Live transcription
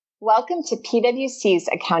Welcome to PwC's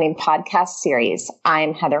Accounting Podcast Series.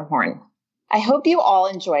 I'm Heather Horn. I hope you all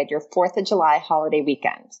enjoyed your 4th of July holiday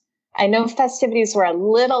weekend. I know festivities were a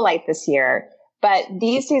little light this year, but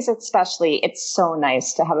these days especially, it's so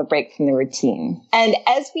nice to have a break from the routine. And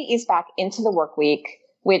as we ease back into the work week,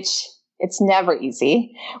 which it's never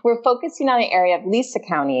easy, we're focusing on an area of lease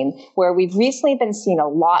accounting where we've recently been seeing a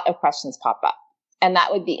lot of questions pop up. And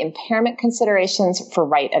that would be impairment considerations for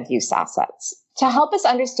right-of-use assets. To help us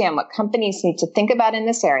understand what companies need to think about in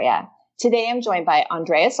this area, today I'm joined by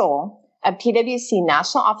Andreas Ohl, a PwC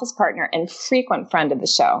National Office Partner and frequent friend of the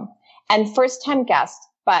show, and first-time guest,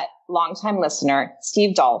 but longtime listener,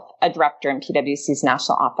 Steve Dolph, a director in PwC's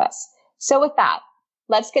National Office. So with that,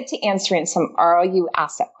 let's get to answering some ROU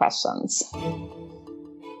asset questions.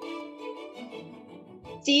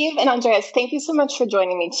 Steve and Andreas, thank you so much for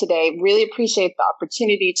joining me today. Really appreciate the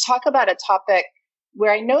opportunity to talk about a topic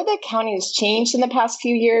where I know that accounting has changed in the past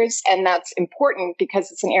few years, and that's important because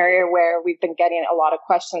it's an area where we've been getting a lot of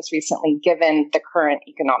questions recently given the current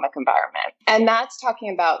economic environment. And that's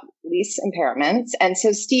talking about lease impairments. And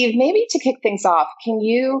so, Steve, maybe to kick things off, can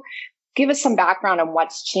you give us some background on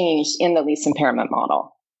what's changed in the lease impairment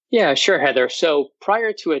model? Yeah, sure, Heather. So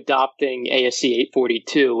prior to adopting ASC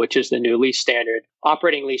 842, which is the new lease standard,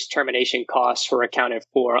 operating lease termination costs were accounted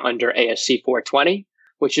for under ASC 420,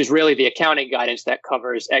 which is really the accounting guidance that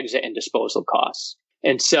covers exit and disposal costs.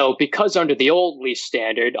 And so because under the old lease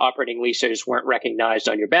standard, operating leases weren't recognized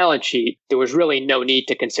on your balance sheet, there was really no need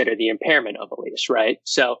to consider the impairment of a lease, right?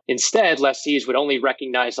 So instead, lessees would only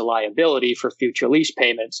recognize the liability for future lease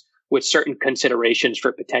payments with certain considerations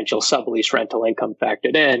for potential sublease rental income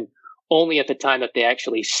factored in, only at the time that they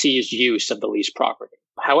actually seized use of the lease property.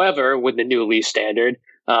 However, with the new lease standard,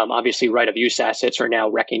 obviously right-of-use assets are now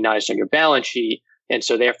recognized on your balance sheet, and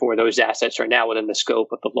so therefore those assets are now within the scope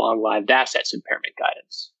of the long-lived assets impairment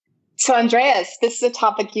guidance. So, Andreas, this is a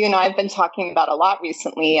topic you and I have been talking about a lot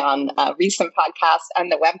recently on recent podcasts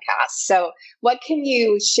and the webcast. So what can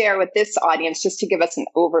you share with this audience just to give us an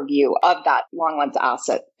overview of that long-lived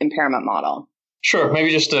asset impairment model? Sure. Maybe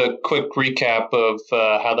just a quick recap of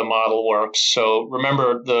how the model works. So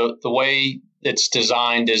remember, the way it's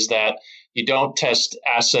designed is that you don't test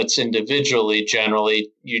assets individually generally.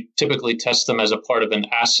 You typically test them as a part of an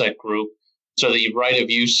asset group. So the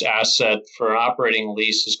right-of-use asset for an operating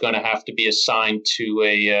lease is going to have to be assigned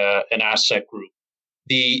to an asset group.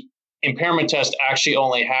 The impairment test actually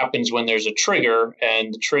only happens when there's a trigger,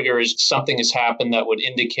 and the trigger is something has happened that would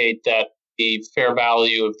indicate that the fair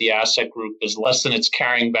value of the asset group is less than its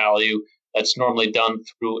carrying value. That's normally done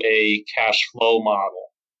through a cash flow model.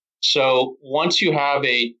 So once you have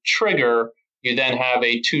a trigger, you then have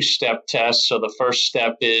a two-step test. So the first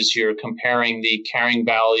step is you're comparing the carrying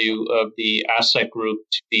value of the asset group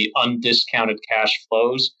to the undiscounted cash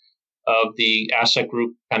flows of the asset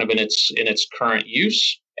group kind of in its current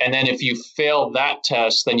use. And then if you fail that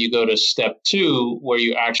test, then you go to step 2, where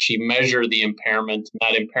you actually measure the impairment. And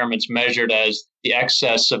that impairment's measured as the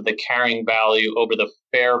excess of the carrying value over the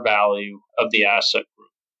fair value of the asset group.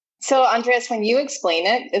 So, Andreas, when you explain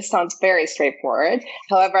it, it sounds very straightforward.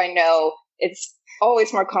 However, I know it's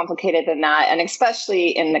always more complicated than that. And especially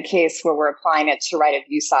in the case where we're applying it to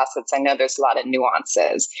right-of-use assets, I know there's a lot of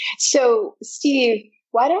nuances. So, Steve,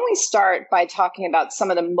 why don't we start by talking about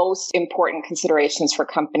some of the most important considerations for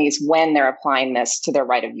companies when they're applying this to their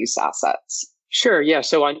right-of-use assets? Sure. Yeah.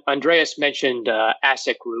 So Andreas mentioned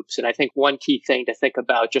asset groups. And I think one key thing to think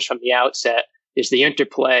about just from the outset is the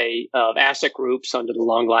interplay of asset groups under the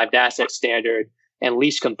long-lived asset standard and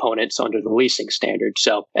lease components under the leasing standard.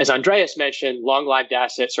 So as Andreas mentioned, long-lived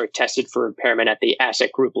assets are tested for impairment at the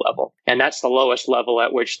asset group level. And that's the lowest level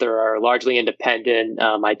at which there are largely independent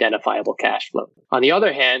identifiable cash flow. On the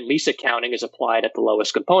other hand, lease accounting is applied at the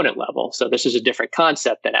lowest component level. So this is a different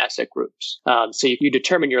concept than asset groups. So you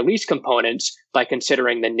determine your lease components by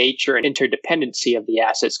considering the nature and interdependency of the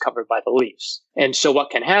assets covered by the lease. And so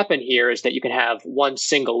what can happen here is that you can have one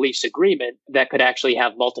single lease agreement that could actually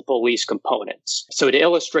have multiple lease components. So to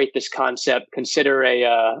illustrate this concept, consider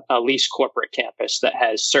a lease corporate campus that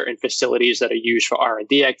has certain facilities that are used for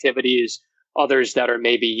R&D activities, others that are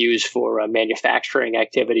maybe used for manufacturing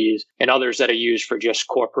activities, and others that are used for just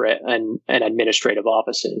corporate and administrative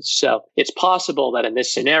offices. So it's possible that in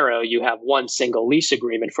this scenario, you have one single lease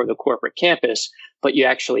agreement for the corporate campus, but you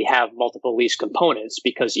actually have multiple lease components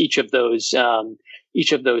because each of those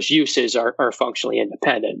uses are functionally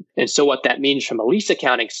independent. And so what that means from a lease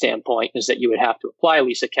accounting standpoint is that you would have to apply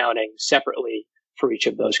lease accounting separately for each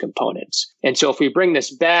of those components. And so if we bring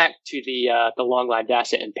this back to the long-lived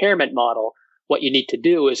asset impairment model, what you need to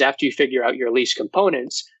do is after you figure out your lease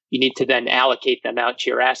components, you need to then allocate them out to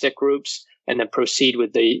your asset groups and then proceed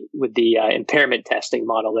with the impairment testing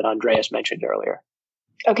model that Andreas mentioned earlier.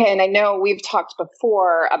 Okay, and I know we've talked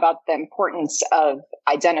before about the importance of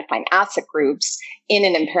identifying asset groups in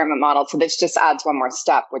an impairment model. So this just adds one more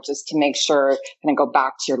step, which is to make sure, and go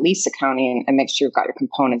back to your lease accounting and make sure you've got your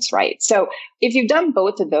components right. So if you've done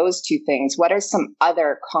both of those two things, what are some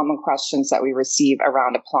other common questions that we receive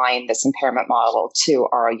around applying this impairment model to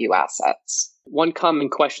ROU assets? One common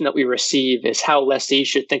question that we receive is how lessees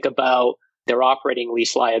should think about their operating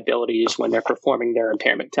lease liabilities when they're performing their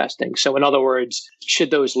impairment testing. So in other words, should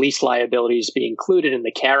those lease liabilities be included in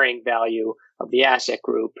the carrying value of the asset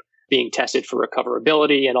group being tested for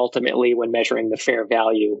recoverability and ultimately when measuring the fair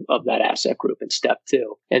value of that asset group in step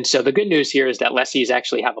 2? And so the good news here is that lessees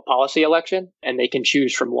actually have a policy election and they can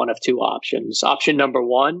choose from one of two options. Option number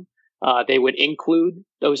one, they would include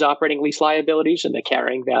those operating lease liabilities in the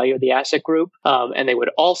carrying value of the asset group, and they would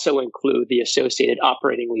also include the associated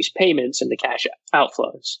operating lease payments in the cash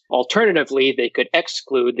outflows. Alternatively, they could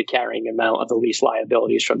exclude the carrying amount of the lease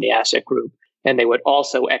liabilities from the asset group, and they would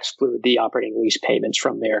also exclude the operating lease payments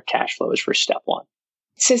from their cash flows for step 1.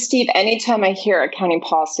 So, Steve, anytime I hear accounting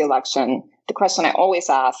policy election, the question I always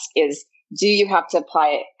ask is, do you have to apply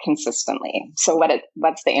it consistently? So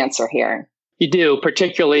what's the answer here? You do.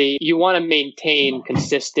 Particularly, you want to maintain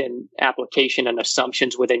consistent application and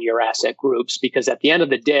assumptions within your asset groups, because at the end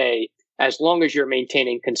of the day, as long as you're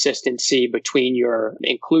maintaining consistency between your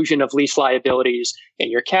inclusion of lease liabilities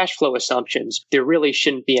and your cash flow assumptions, there really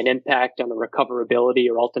shouldn't be an impact on the recoverability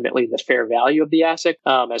or ultimately the fair value of the asset,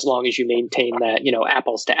 as long as you maintain that,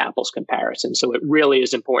 apples to apples comparison. So it really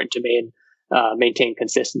is important to maintain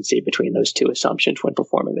consistency between those two assumptions when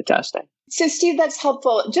performing the testing. So, Steve, that's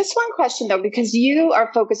helpful. Just one question, though, because you are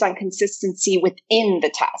focused on consistency within the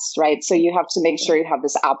test, right? So you have to make sure you have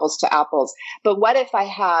this apples to apples. But what if I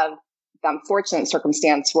have the unfortunate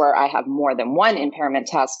circumstance where I have more than one impairment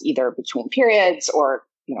test, either between periods or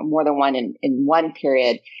more than one in one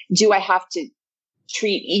period? Do I have to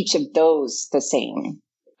treat each of those the same?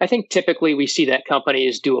 I think typically we see that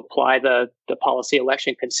companies do apply the policy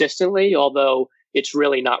election consistently, although it's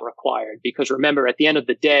really not required. Because remember, at the end of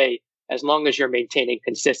the day, as long as you're maintaining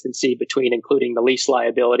consistency between including the lease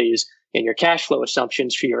liabilities and your cash flow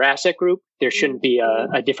assumptions for your asset group, there shouldn't be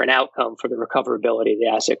a different outcome for the recoverability of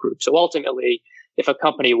the asset group. So ultimately, if a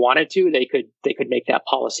company wanted to, they could make that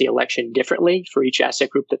policy election differently for each asset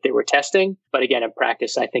group that they were testing. But again, in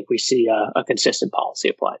practice, I think we see a consistent policy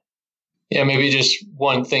applied. Yeah, maybe just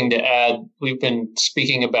one thing to add. We've been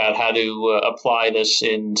speaking about how to apply this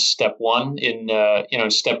in step 1. In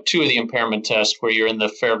step 2 of the impairment test, where you're in the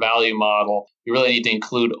fair value model, you really need to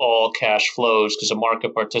include all cash flows, because a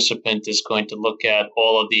market participant is going to look at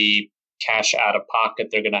all of the cash out of pocket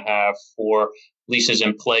they're going to have for leases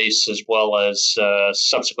in place, as well as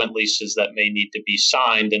subsequent leases that may need to be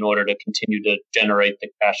signed in order to continue to generate the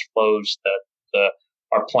cash flows that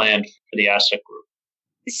are planned for the asset group.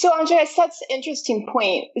 So, Andreas, that's an interesting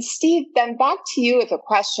point. Steve, then back to you with a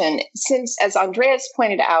question. Since, as Andreas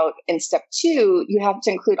pointed out, in step 2, you have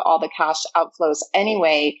to include all the cash outflows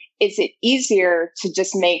anyway, is it easier to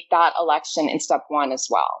just make that election in step 1 as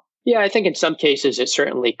well? Yeah, I think in some cases it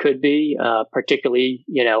certainly could be, particularly,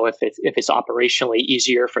 if it's operationally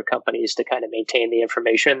easier for companies to kind of maintain the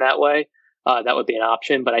information that way. That would be an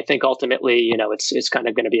option. But I think ultimately, it's kind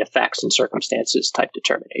of going to be a facts and circumstances type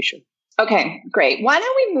determination. Okay, great. Why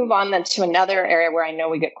don't we move on then to another area where I know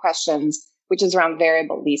we get questions, which is around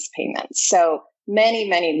variable lease payments. So many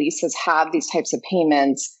leases have these types of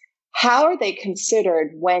payments. How are they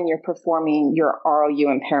considered when you're performing your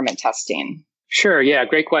ROU impairment testing? Sure. Yeah.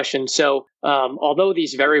 Great question. So although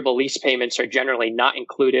these variable lease payments are generally not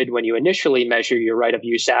included when you initially measure your right of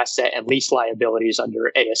use asset and lease liabilities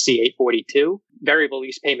under ASC 842, variable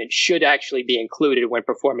lease payments should actually be included when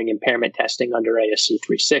performing impairment testing under ASC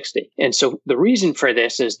 360. And so the reason for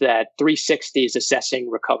this is that 360 is assessing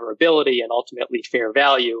recoverability and ultimately fair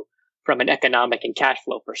value from an economic and cash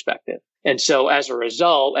flow perspective. And so as a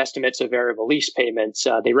result, estimates of variable lease payments,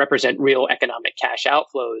 they represent real economic cash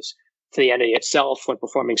outflows to the entity itself when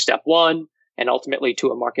performing step 1, and ultimately to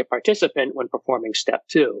a market participant when performing step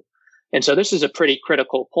 2. And so this is a pretty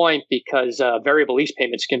critical point because variable lease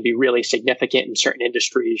payments can be really significant in certain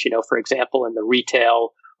industries, for example, in the retail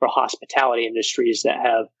or hospitality industries that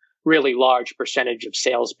have really large percentage of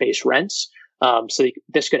sales-based rents. So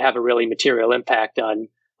this could have a really material impact on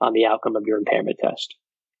the outcome of your impairment test.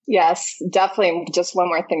 Yes, definitely. Just one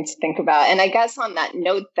more thing to think about. And I guess on that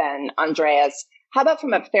note then, Andreas, how about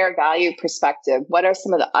from a fair value perspective? What are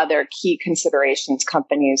some of the other key considerations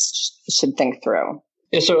companies should think through?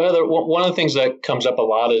 Yeah, so Heather, one of the things that comes up a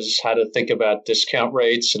lot is how to think about discount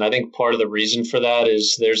rates. And I think part of the reason for that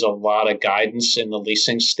is there's a lot of guidance in the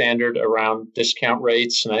leasing standard around discount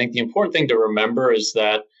rates. And I think the important thing to remember is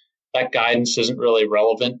that that guidance isn't really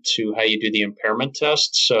relevant to how you do the impairment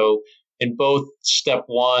test. So in both step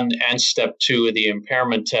one and step two of the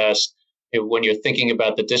impairment test, when you're thinking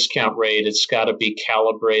about the discount rate, it's got to be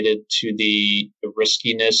calibrated to the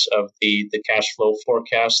riskiness of the cash flow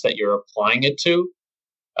forecast that you're applying it to.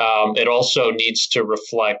 It also needs to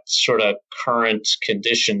reflect sort of current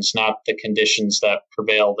conditions, not the conditions that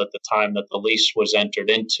prevailed at the time that the lease was entered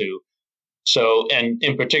into. So, and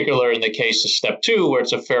in particular, in the case of step two, where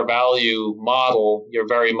it's a fair value model, you're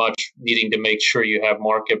very much needing to make sure you have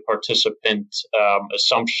market participant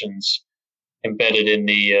assumptions embedded in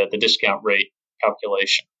the discount rate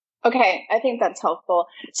calculation. Okay, I think that's helpful.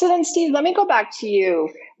 So then, Steve, let me go back to you.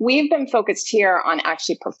 We've been focused here on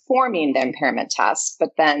actually performing the impairment test, but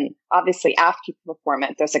then obviously after you perform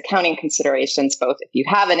it, there's accounting considerations, both if you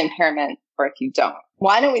have an impairment or if you don't.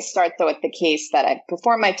 Why don't we start, though, with the case that I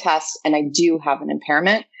perform my test and I do have an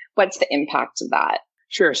impairment? What's the impact of that?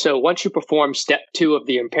 Sure. So once you perform step two of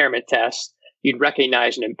the impairment test, you'd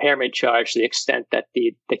recognize an impairment charge to the extent that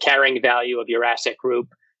the carrying value of your asset group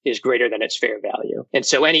is greater than its fair value. And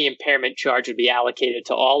so any impairment charge would be allocated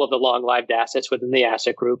to all of the long-lived assets within the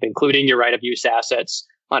asset group, including your right-of-use assets,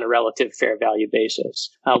 on a relative fair value basis.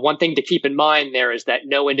 One thing to keep in mind there is that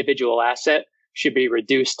no individual asset should be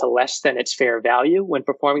reduced to less than its fair value when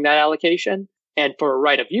performing that allocation. And for a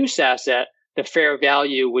right-of-use asset, the fair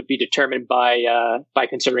value would be determined by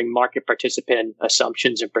considering market participant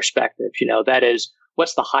assumptions and perspectives. That is,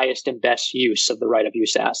 what's the highest and best use of the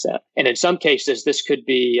right-of-use asset? And in some cases, this could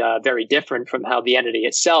be very different from how the entity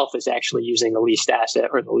itself is actually using the leased asset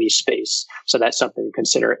or the leased space. So that's something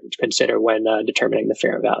to consider when determining the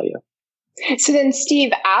fair value. So then,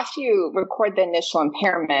 Steve, after you record the initial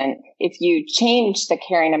impairment, if you change the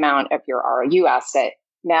carrying amount of your ROU asset,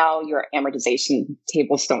 now your amortization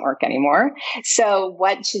tables don't work anymore. So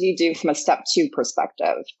what should you do from a step two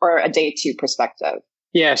perspective or a day two perspective?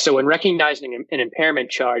 Yeah, so when recognizing an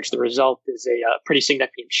impairment charge, the result is a pretty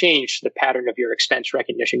significant change to the pattern of your expense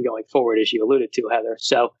recognition going forward, as you alluded to, Heather.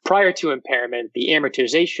 So prior to impairment, the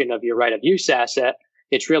amortization of your right-of-use asset,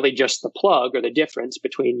 it's really just the plug or the difference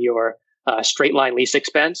between your straight-line lease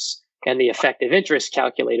expense and the effective interest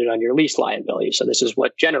calculated on your lease liability. So this is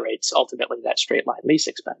what generates ultimately that straight-line lease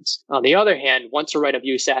expense. On the other hand, once a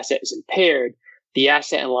right-of-use asset is impaired, the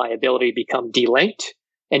asset and liability become delinked,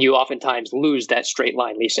 and you oftentimes lose that straight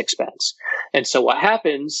line lease expense. And so what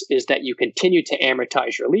happens is that you continue to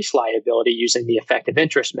amortize your lease liability using the effective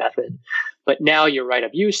interest method, but now your right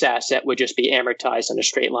of use asset would just be amortized on a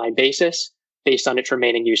straight line basis based on its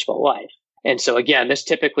remaining useful life. And so again, this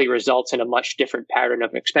typically results in a much different pattern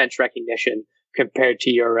of expense recognition compared to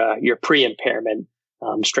your pre-impairment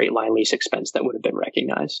straight line lease expense that would have been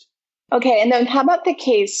recognized. Okay, and then how about the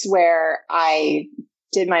case where I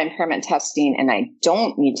did my impairment testing and I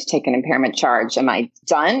don't need to take an impairment charge? Am I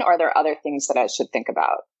done, or are there other things that I should think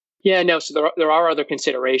about? Yeah, no. So there are other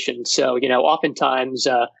considerations. So, oftentimes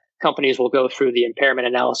companies will go through the impairment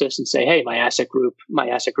analysis and say, hey, my asset group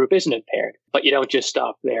isn't impaired, but you don't just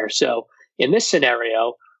stop there. So in this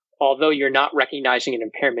scenario, although you're not recognizing an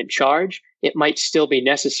impairment charge, it might still be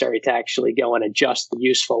necessary to actually go and adjust the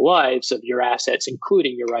useful lives of your assets,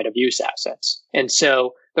 including your right of use assets. And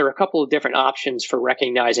so there are a couple of different options for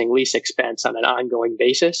recognizing lease expense on an ongoing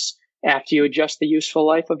basis after you adjust the useful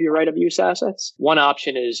life of your right of use assets. One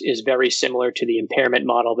option is very similar to the impairment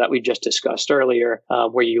model that we just discussed earlier,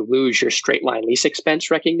 where you lose your straight line lease expense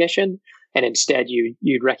recognition, and instead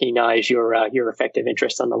you'd recognize your effective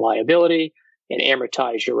interest on the liability and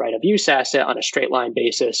amortize your right of use asset on a straight line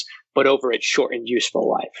basis, but over its shortened useful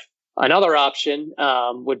life. Another option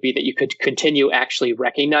would be that you could continue actually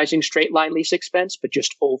recognizing straight line lease expense, but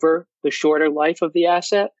just over the shorter life of the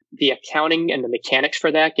asset. The accounting and the mechanics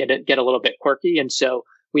for that get a little bit quirky. And so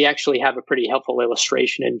we actually have a pretty helpful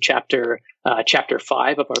illustration in chapter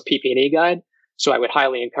 5 of our PP&E guide. So I would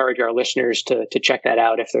highly encourage our listeners to check that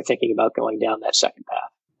out if they're thinking about going down that second path.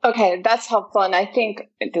 Okay, that's helpful. And I think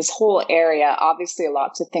this whole area, obviously a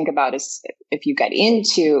lot to think about is if you get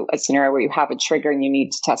into a scenario where you have a trigger and you need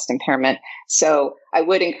to test impairment. So I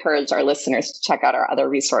would encourage our listeners to check out our other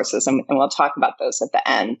resources, and we'll talk about those at the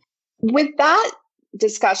end. With that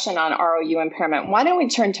discussion on ROU impairment, why don't we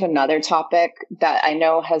turn to another topic that I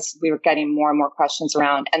know we were getting more and more questions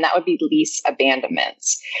around, and that would be lease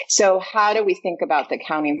abandonments. So how do we think about the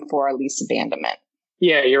accounting for lease abandonment?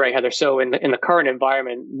 Yeah, you're right, Heather. So in the current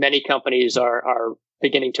environment, many companies are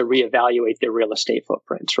beginning to reevaluate their real estate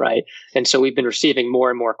footprints, right? And so we've been receiving more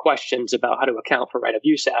and more questions about how to account for right of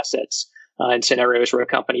use assets in scenarios where a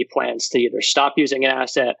company plans to either stop using an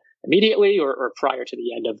asset immediately or prior to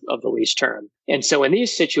the end of the lease term. And so in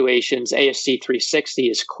these situations, ASC 360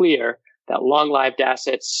 is clear that long-lived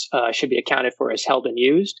assets should be accounted for as held and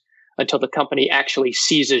used until the company actually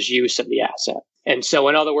ceases use of the asset. And so,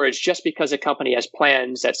 in other words, just because a company has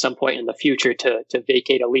plans at some point in the future to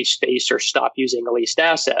vacate a leased space or stop using a leased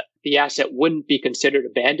asset, the asset wouldn't be considered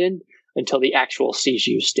abandoned until the actual cease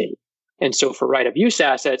use date. And so for right of use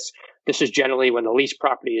assets, this is generally when the leased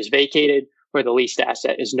property is vacated or the leased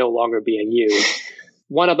asset is no longer being used.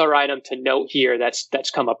 One other item to note here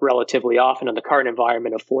that's come up relatively often in the current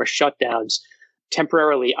environment of forced shutdowns,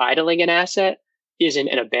 temporarily idling an asset isn't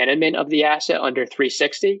an abandonment of the asset under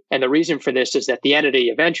 360. And the reason for this is that the entity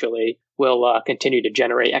eventually will continue to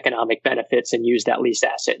generate economic benefits and use that leased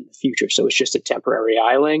asset in the future. So it's just a temporary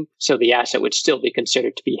idling. So the asset would still be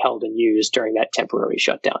considered to be held and used during that temporary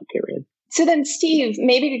shutdown period. So then, Steve,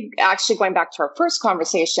 maybe actually going back to our first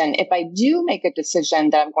conversation, if I do make a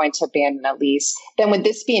decision that I'm going to abandon a lease, then would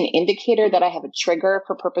this be an indicator that I have a trigger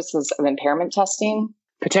for purposes of impairment testing?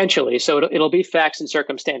 Potentially. So it'll be facts and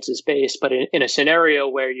circumstances based, but in a scenario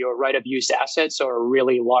where your right of use assets are a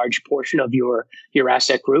really large portion of your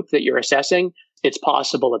asset group that you're assessing, it's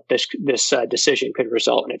possible that this decision could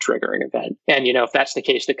result in a triggering event. And, if that's the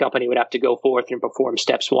case, the company would have to go forth and perform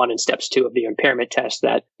steps 1 and steps 2 of the impairment test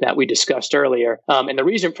that we discussed earlier. And the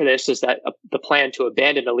reason for this is that the plan to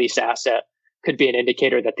abandon a lease asset could be an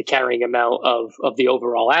indicator that the carrying amount of the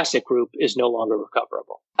overall asset group is no longer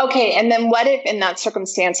recoverable. Okay. And then what if in that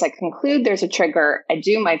circumstance, I conclude there's a trigger, I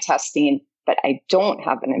do my testing, but I don't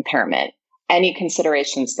have an impairment? Any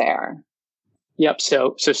considerations there? Yep.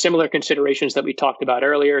 So similar considerations that we talked about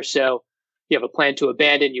earlier. So you have a plan to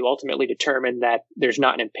abandon, you ultimately determine that there's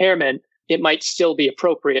not an impairment. It might still be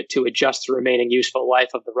appropriate to adjust the remaining useful life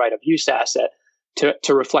of the right of use asset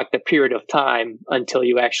to reflect the period of time until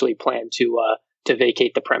you actually plan to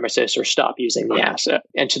vacate the premises or stop using the asset.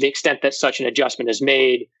 And to the extent that such an adjustment is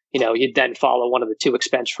made, you'd then follow one of the 2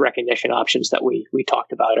 expense recognition options that we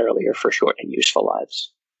talked about earlier for shortening useful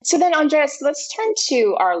lives. So then, Andreas, let's turn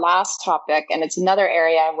to our last topic, and it's another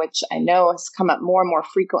area which I know has come up more and more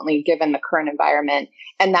frequently given the current environment,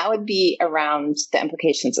 and that would be around the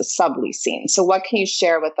implications of subleasing. So what can you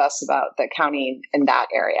share with us about the accounting in that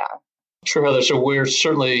area? Sure, Heather. So we're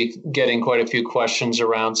certainly getting quite a few questions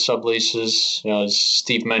around subleases. As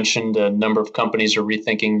Steve mentioned, a number of companies are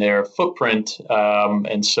rethinking their footprint,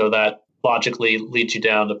 and so that logically leads you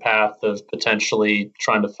down the path of potentially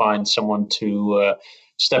trying to find someone to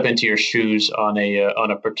step into your shoes on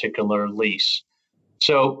a particular lease.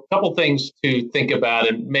 So a couple things to think about,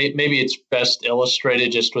 and maybe it's best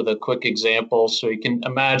illustrated just with a quick example. So you can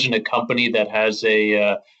imagine a company that has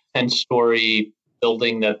a 10-story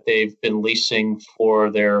building that they've been leasing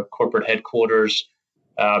for their corporate headquarters.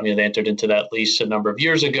 They entered into that lease a number of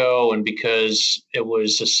years ago, and because it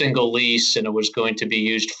was a single lease and it was going to be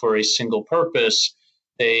used for a single purpose,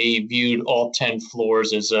 they viewed all 10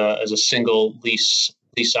 floors as a single lease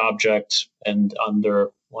object, and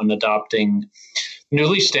when adopting new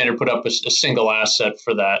lease standard, put up a single asset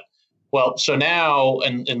for that. Well, so now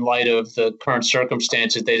in light of the current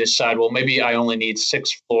circumstances, they decide, well, maybe I only need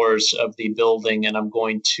 6 floors of the building and I'm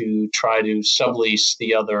going to try to sublease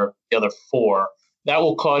the other 4. That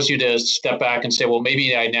will cause you to step back and say, well,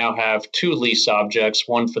 maybe I now have 2 lease objects,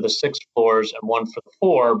 one for the 6 floors and one for the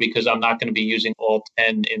 4, because I'm not going to be using all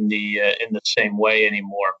 10 in the same way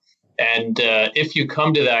anymore. And if you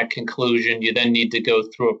come to that conclusion, you then need to go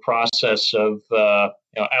through a process of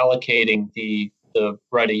allocating the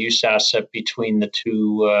right of use asset between the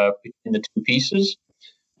two pieces.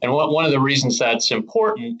 And one of the reasons that's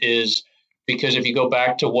important is because if you go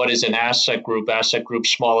back to what is an asset group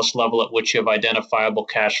smallest level at which you have identifiable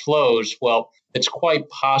cash flows, well, it's quite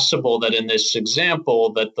possible that in this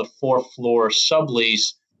example that the 4-floor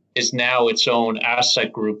sublease is now its own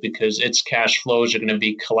asset group because its cash flows are going to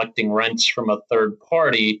be collecting rents from a third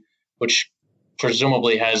party, which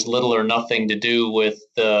presumably has little or nothing to do with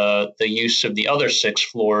the use of the other 6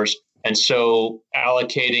 floors. And so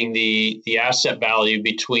allocating the asset value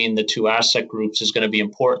between the 2 asset groups is going to be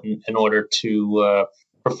important in order to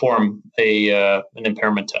perform an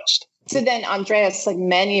impairment test. So then, Andreas, like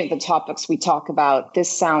many of the topics we talk about,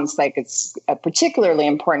 this sounds like it's a particularly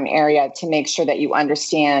important area to make sure that you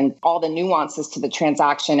understand all the nuances to the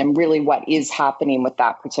transaction and really what is happening with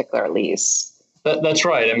that particular lease. That's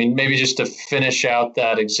right. I mean, maybe just to finish out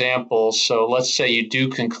that example. So let's say you do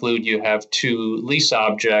conclude you have two lease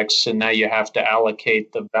objects, and now you have to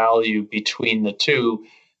allocate the value between the two.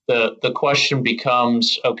 The question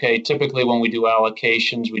becomes, okay, typically when we do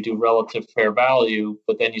allocations, we do relative fair value,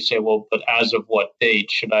 but then you say, well, but as of what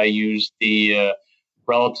date? Should I use the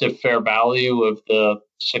relative fair value of the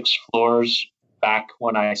 6 floors back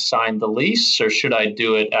when I signed the lease, or should I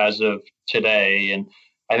do it as of today? And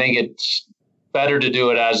I think it's better to do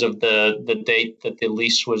it as of the date that the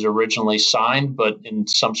lease was originally signed, but in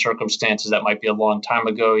some circumstances that might be a long time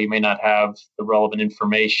ago. You may not have the relevant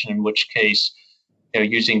information, in which case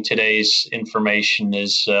using today's information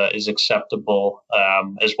is acceptable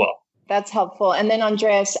as well. That's helpful. And then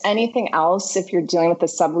Andreas, anything else if you're dealing with a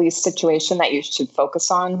sublease situation that you should focus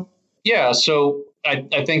on? Yeah, so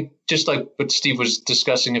I think just like what Steve was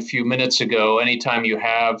discussing a few minutes ago, anytime you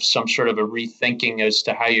have some sort of a rethinking as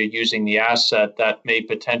to how you're using the asset, that may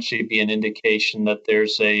potentially be an indication that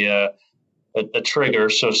there's a trigger.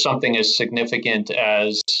 So something as significant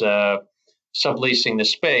as subleasing the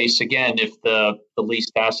space, again, if the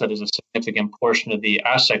leased asset is a significant portion of the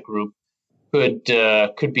asset group, could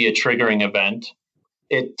be a triggering event.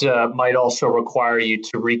 It might also require you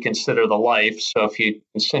to reconsider the life. So if you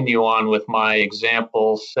continue on with my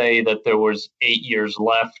example, say that there was 8 years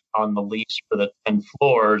left on the lease for the 10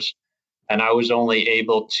 floors, and I was only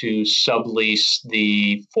able to sublease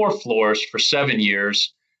the 4 floors for 7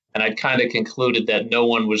 years, and I'd kind of concluded that no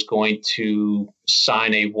one was going to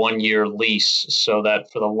sign a 1-year lease, so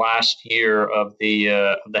that for the last year of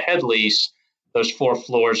the head lease, those 4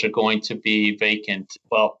 floors are going to be vacant.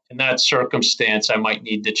 Well, in that circumstance, I might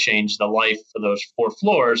need to change the life for those 4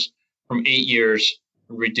 floors from 8 years,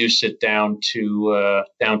 reduce it down to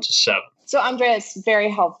 7. So Andreas, very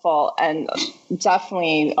helpful, and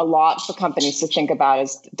definitely a lot for companies to think about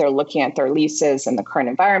as they're looking at their leases and the current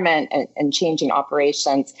environment and changing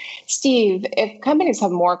operations. Steve, if companies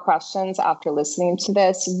have more questions after listening to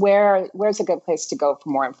this, where's a good place to go for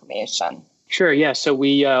more information? Sure. Yeah. So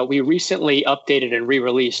we recently updated and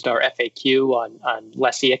re-released our FAQ on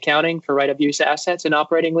lessee accounting for right-of-use assets and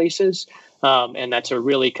operating leases, and that's a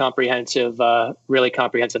really comprehensive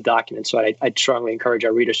document. So I'd strongly encourage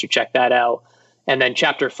our readers to check that out. And then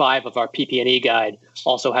Chapter 5 of our PP&E guide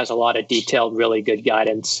also has a lot of detailed, really good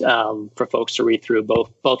guidance for folks to read through,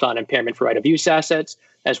 both on impairment for right-of-use assets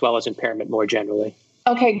as well as impairment more generally.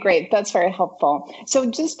 Okay, great. That's very helpful. So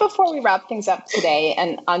just before we wrap things up today,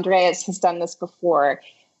 and Andreas has done this before,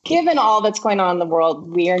 given all that's going on in the world,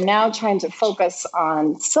 we are now trying to focus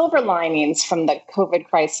on silver linings from the COVID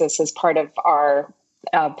crisis as part of our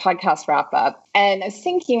podcast wrap up. And I was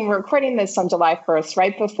thinking, we're recording this on July 1st,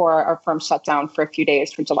 right before our firm shut down for a few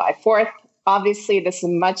days for July 4th. Obviously, this is a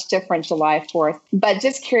much different July 4th, but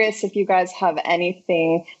just curious if you guys have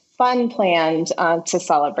anything fun planned to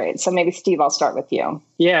celebrate. So maybe Steve, I'll start with you.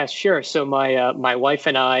 Yeah, sure. So my wife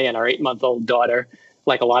and I and our 8-month-old daughter,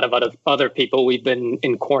 like a lot of other people, we've been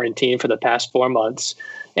in quarantine for the past 4 months.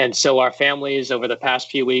 And so our families over the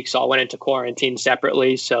past few weeks all went into quarantine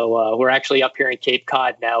separately. So we're actually up here in Cape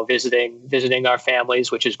Cod now visiting our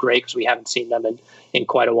families, which is great because we haven't seen them in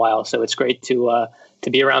quite a while. So it's great to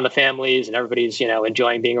be around the families, and everybody's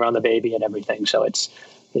enjoying being around the baby and everything. So it's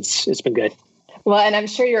been good. Well, and I'm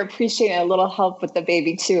sure you're appreciating a little help with the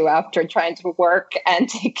baby, too, after trying to work and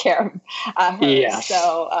take care of her. Yes.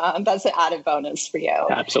 So that's an added bonus for you.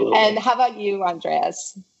 Absolutely. And how about you,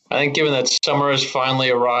 Andreas? I think given that summer has finally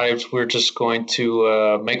arrived, we're just going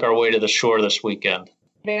to make our way to the shore this weekend.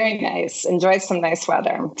 Very nice. Enjoy some nice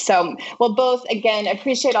weather. So we'll both, again,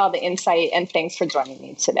 appreciate all the insight, and thanks for joining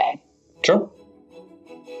me today. Sure.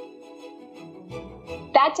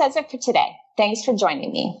 That does it for today. Thanks for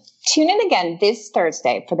joining me. Tune in again this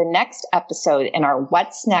Thursday for the next episode in our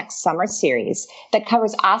What's Next summer series that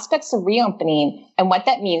covers aspects of reopening and what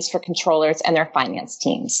that means for controllers and their finance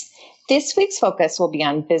teams. This week's focus will be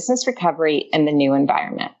on business recovery in the new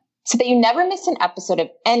environment. So that you never miss an episode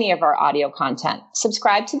of any of our audio content,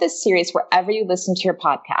 subscribe to this series wherever you listen to your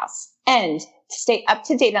podcasts. And to stay up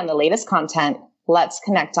to date on the latest content, let's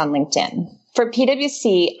connect on LinkedIn. For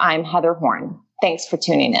PwC, I'm Heather Horn. Thanks for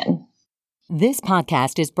tuning in. This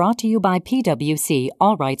podcast is brought to you by PwC,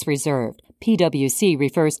 all rights reserved. PwC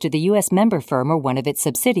refers to the U.S. member firm or one of its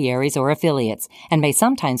subsidiaries or affiliates, and may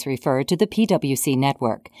sometimes refer to the PwC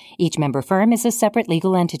network. Each member firm is a separate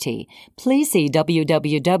legal entity. Please see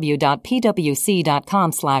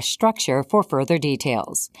www.pwc.com/structure for further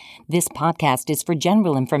details. This podcast is for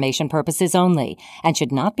general information purposes only and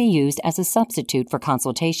should not be used as a substitute for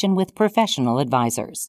consultation with professional advisors.